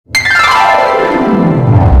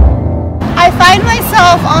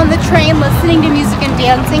myself on the train listening to music and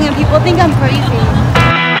dancing, and people think I'm crazy.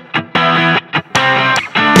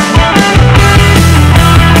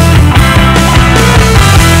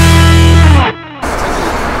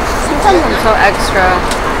 Sometimes I'm so extra.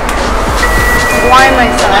 Why am I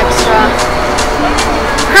so extra?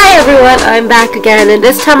 Hi everyone, I'm back again, and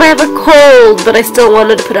this time I have a cold, but I still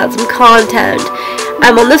wanted to put out some content.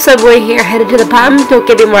 I'm on the subway here, headed to the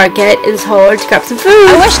밤도깨비 Market in Seoul to grab some food.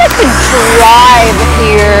 I wish I could drive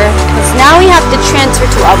here, because now we have to transfer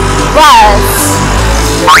to a bus.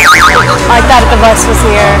 I thought the bus was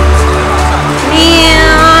here.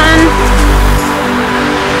 Man.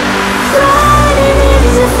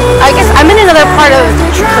 I guess I'm in another part of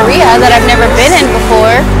Korea that I've never been in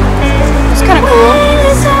before. It's kind of cool.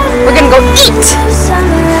 We're gonna go eat.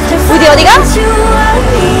 어디가?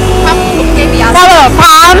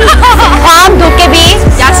 밤도깨비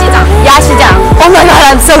야시장. Oh my god,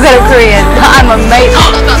 I'm so good at Korean. I'm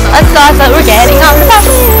amazing. Let's go. So we're getting on the bus.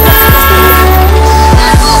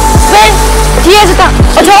 Wait, 뒤에서 다.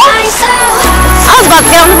 저? I was about to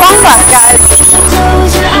get on the wrong bus, guys. I'm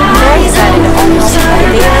very excited to almost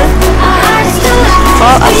play.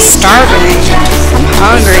 Well, I'm starving. I'm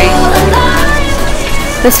hungry.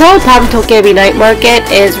 The Seoul Bamdokkaebi Night Market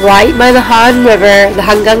is right by the Han River, the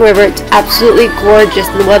Hangang River. It's absolutely gorgeous,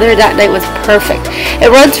 and the weather that night was perfect.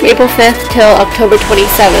 It runs from April 5th till October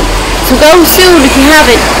 27th. So go soon if you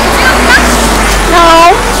haven't.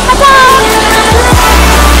 No.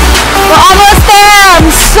 We're almost there.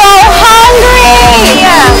 I'm so hungry.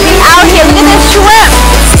 Yeah, we out here. Look at this shrimp.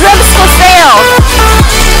 Shrimps for sale.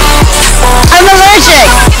 I'm allergic.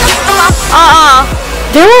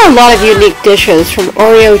 There were a lot of unique dishes, from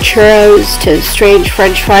Oreo churros to strange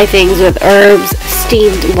French fry things with herbs,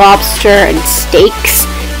 steamed lobster and steaks,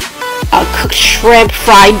 cooked shrimp,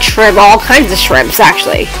 fried shrimp, all kinds of shrimps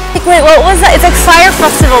actually. Wait, what was that? It's like Fire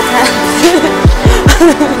Festival time.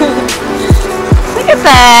 Look at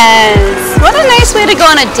this. What a nice way to go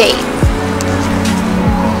on a date.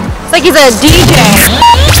 It's like he's a DJ.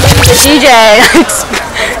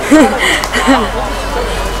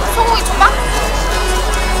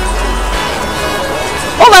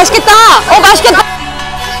 오 맛있겠다. 오 맛있겠다.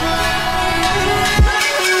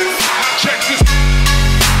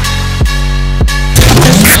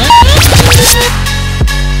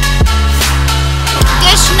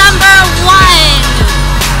 Dish number 1.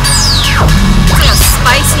 It's like a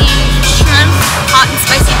spicy shrimp, hot and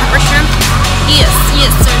spicy pepper shrimp. Yes,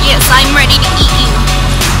 yes, sir. Yes, I'm ready to eat you.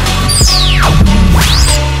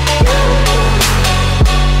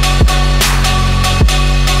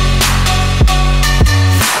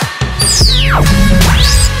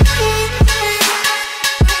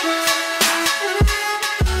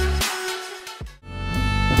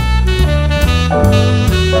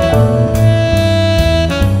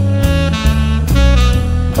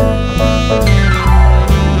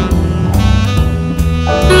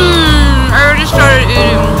 I already started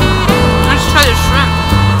eating. Let's try the shrimp.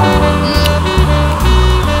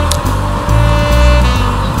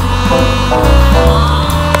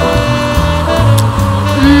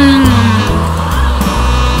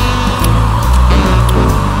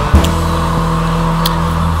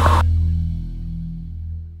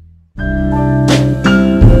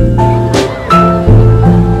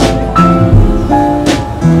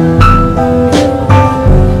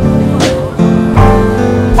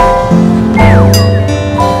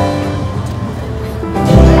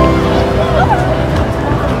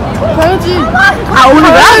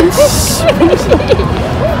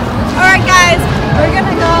 Alright guys, we're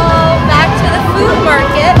gonna go back to the food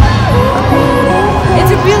market.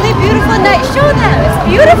 It's a really beautiful night. Show them. It's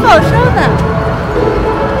beautiful. Show them.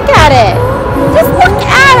 Look at it. Just look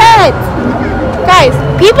at it. Guys,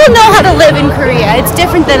 people know how to live in Korea. It's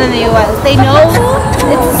different than in the US. They know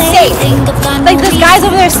it's safe. Like this guy's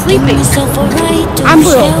over there sleeping. I'm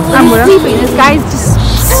sleeping. This guy's just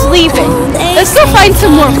sleeping. Let's go find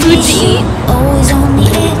some more food to eat.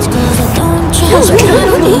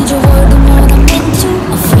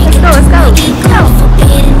 Let's go.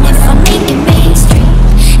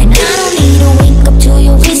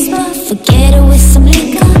 Forget it with some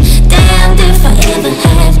liquor. Damned if I ever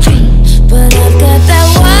have dreams, but I've got that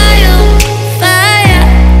wildfire,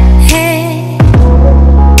 hey,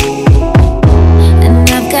 and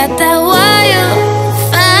I've got that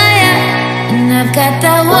wildfire, and I've got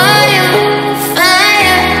that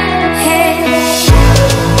wildfire, hey.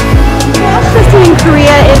 Processing in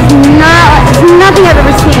Korea is nothing I've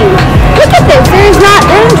ever seen. Look at this. There isn't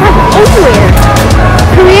traffic anywhere.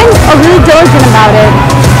 Koreans are really diligent about it.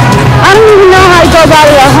 I don't even know how to go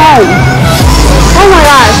about it at home. Oh my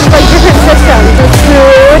gosh, it's like different systems. It's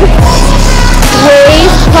food,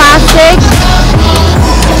 waste, plastic.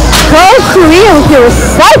 Go Korea with your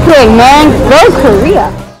recycling, man. Go Korea.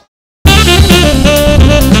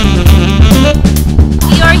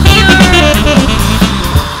 We are here.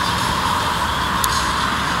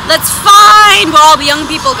 Let's find where all the young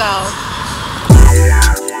people go.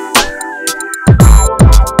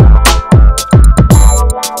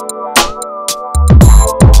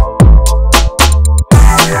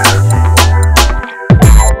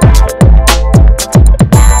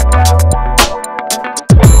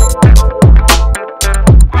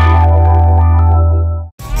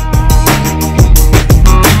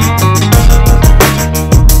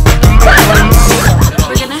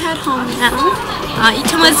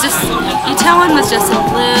 Itaewon was just a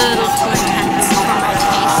little too intense for my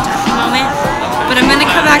taste at the moment, but I'm gonna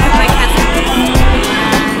come back with my cousins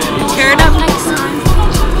and tear it up next time.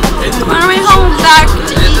 On our way home back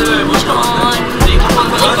to Itaewon.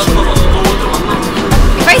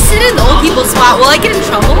 If I sit in the old people spot, will I get in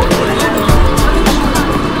trouble?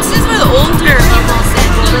 This is where the older